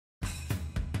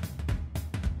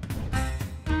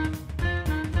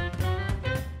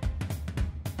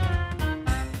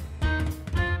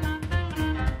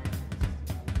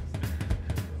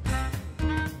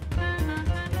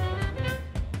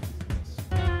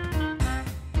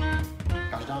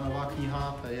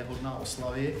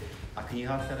oslavy a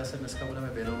kniha, které se dneska budeme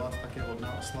věnovat, tak je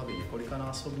hodná oslavy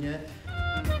několikanásobně.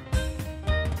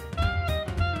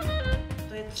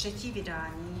 To je 3.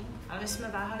 vydání, ale my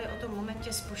jsme váhali o tom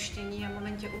momentě spuštění a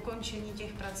momentě ukončení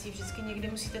těch prací. Vždycky někdy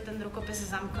musíte ten rukopis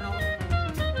zamknout.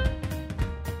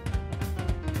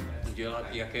 Udělat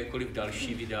jakékoliv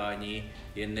další vydání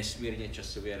je nesmírně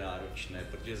časově náročné,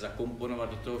 protože zakomponovat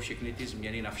do toho všechny ty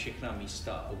změny na všechna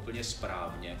místa a úplně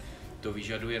správně, to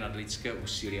vyžaduje nadlidské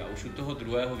úsilí. A už u toho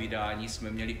 2. vydání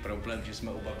jsme měli problém, že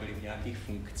jsme oba byli v nějakých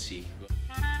funkcích.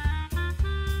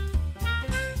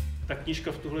 Ta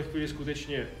knížka v tuhle chvíli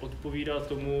skutečně odpovídá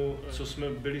tomu, co jsme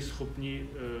byli schopni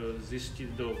zjistit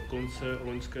do konce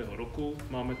loňského roku.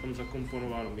 Máme tam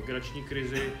zakomponováno migrační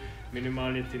krizi,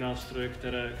 minimálně ty nástroje,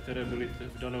 které byly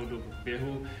v danou dobu v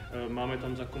běhu. Máme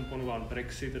tam zakomponován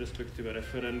Brexit, respektive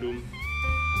referendum.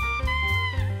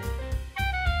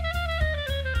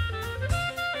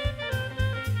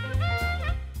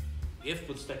 Je v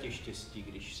podstatě štěstí,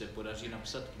 když se podaří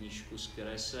napsat knížku, z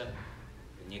které se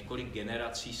několik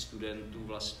generací studentů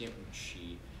vlastně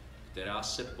učí, která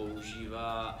se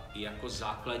používá jako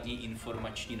základní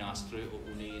informační nástroj o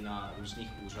Unii na různých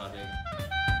úřadech.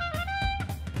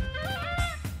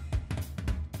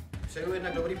 Přeju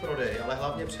jednak dobrý prodej, ale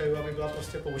hlavně přeju, aby byla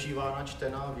prostě používána,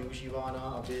 čtená, využívána,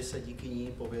 aby se díky ní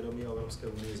povědomí o Evropské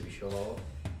unii zvyšovalo.